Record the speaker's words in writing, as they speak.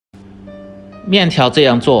面条这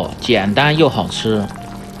样做简单又好吃。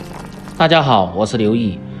大家好，我是刘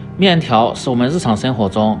毅。面条是我们日常生活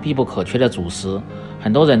中必不可缺的主食，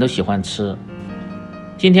很多人都喜欢吃。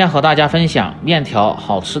今天和大家分享面条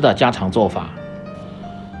好吃的家常做法。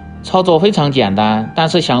操作非常简单，但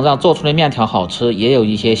是想让做出的面条好吃也有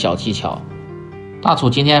一些小技巧。大厨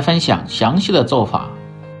今天分享详细的做法。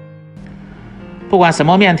不管什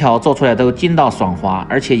么面条做出来都筋道爽滑，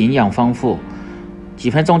而且营养丰富，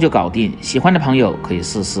几分钟就搞定，喜欢的朋友可以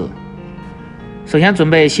试试。首先准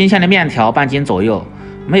备新鲜的面条半斤左右，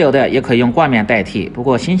没有的也可以用挂面代替，不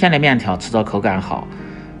过新鲜的面条吃着口感好。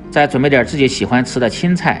再准备点自己喜欢吃的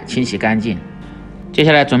青菜，清洗干净。接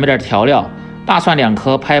下来准备点调料，大蒜2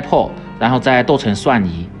颗拍破，然后再剁成蒜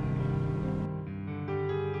泥。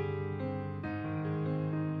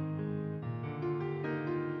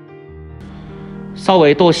稍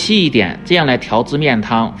微剁细一点，这样来调制面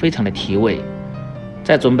汤非常的提味。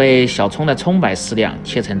再准备小葱的葱白适量，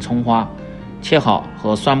切成葱花，切好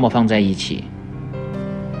和蒜末放在一起。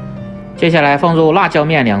接下来放入辣椒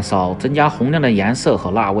面2勺，增加红亮的颜色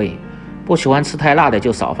和辣味。不喜欢吃太辣的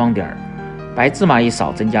就少放点儿。白芝麻1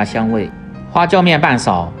勺，增加香味。花椒面半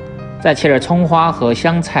勺，再切点葱花和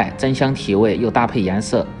香菜，增香提味又搭配颜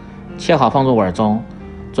色。切好放入碗中。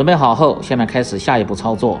准备好后，下面开始下一步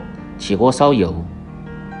操作。起锅烧油，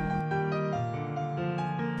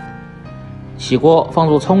起锅放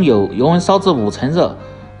入葱油，油温烧至5成热，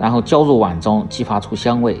然后浇入碗中，激发出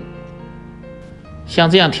香味。像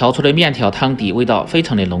这样调出的面条汤底味道非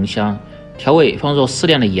常的浓香。调味放入适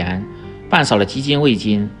量的盐，半勺的鸡精味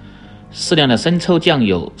精，适量的生抽酱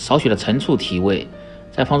油，少许的陈醋提味，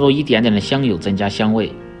再放入一点点的香油增加香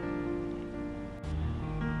味。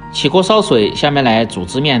起锅烧水，下面来煮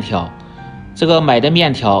制面条。这个买的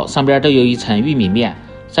面条上边都有一层玉米面，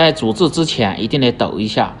在煮制之前一定得抖一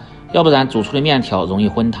下，要不然煮出的面条容易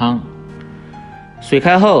昏汤。水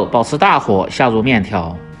开后保持大火下入面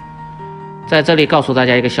条。在这里告诉大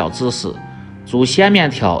家一个小知识，煮鲜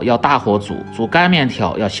面条要大火煮，煮干面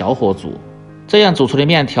条要小火煮，这样煮出的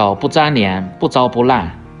面条不粘连，不糟不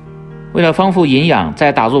烂。为了丰富营养，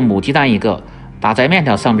再打入母鸡蛋1个，打在面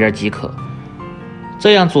条上边即可。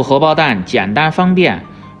这样煮荷包蛋简单方便，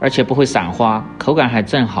而且不会散花，口感还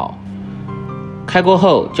正好。开锅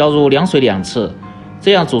后浇入凉水2次，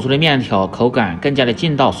这样煮出的面条口感更加的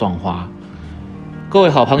劲道爽滑。各位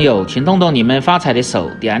好朋友，请动动你们发财的手，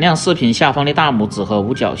点亮视频下方的大拇指和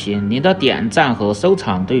五角星，您的点赞和收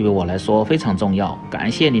藏对于我来说非常重要，感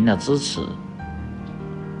谢您的支持。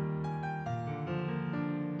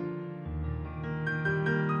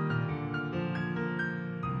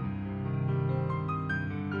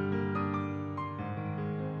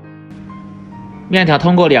面条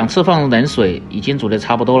通过2次放入冷水，已经煮得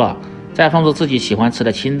差不多了，再放入自己喜欢吃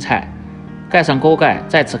的青菜，盖上锅盖，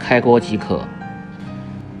再次开锅即可。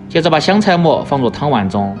接着把香菜末放入汤碗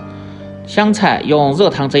中，香菜用热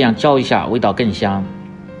汤这样浇一下，味道更香。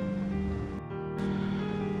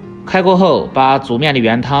开锅后把煮面的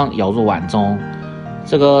原汤舀入碗中，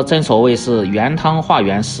这个正所谓是原汤化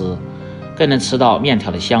原食，更能吃到面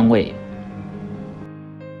条的香味。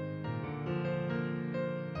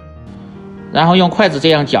然后用筷子这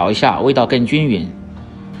样搅一下，味道更均匀。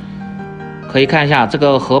可以看一下这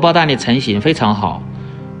个荷包蛋的成型非常好，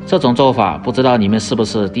这种做法不知道你们是不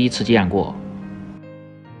是第一次见过。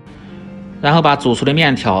然后把煮出的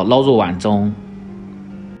面条捞入碗中。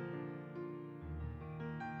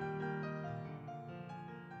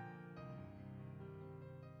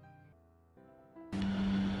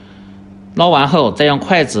捞完后再用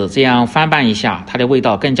筷子这样翻拌一下，它的味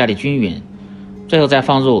道更加的均匀。最后再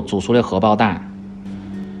放入煮熟的荷包蛋，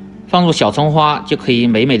放入小葱花就可以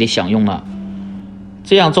美美的享用了。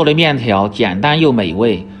这样做的面条简单又美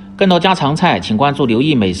味。更多家常菜请关注刘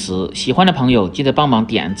毅美食，喜欢的朋友记得帮忙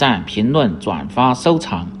点赞、评论、转发、收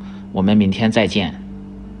藏。我们明天再见。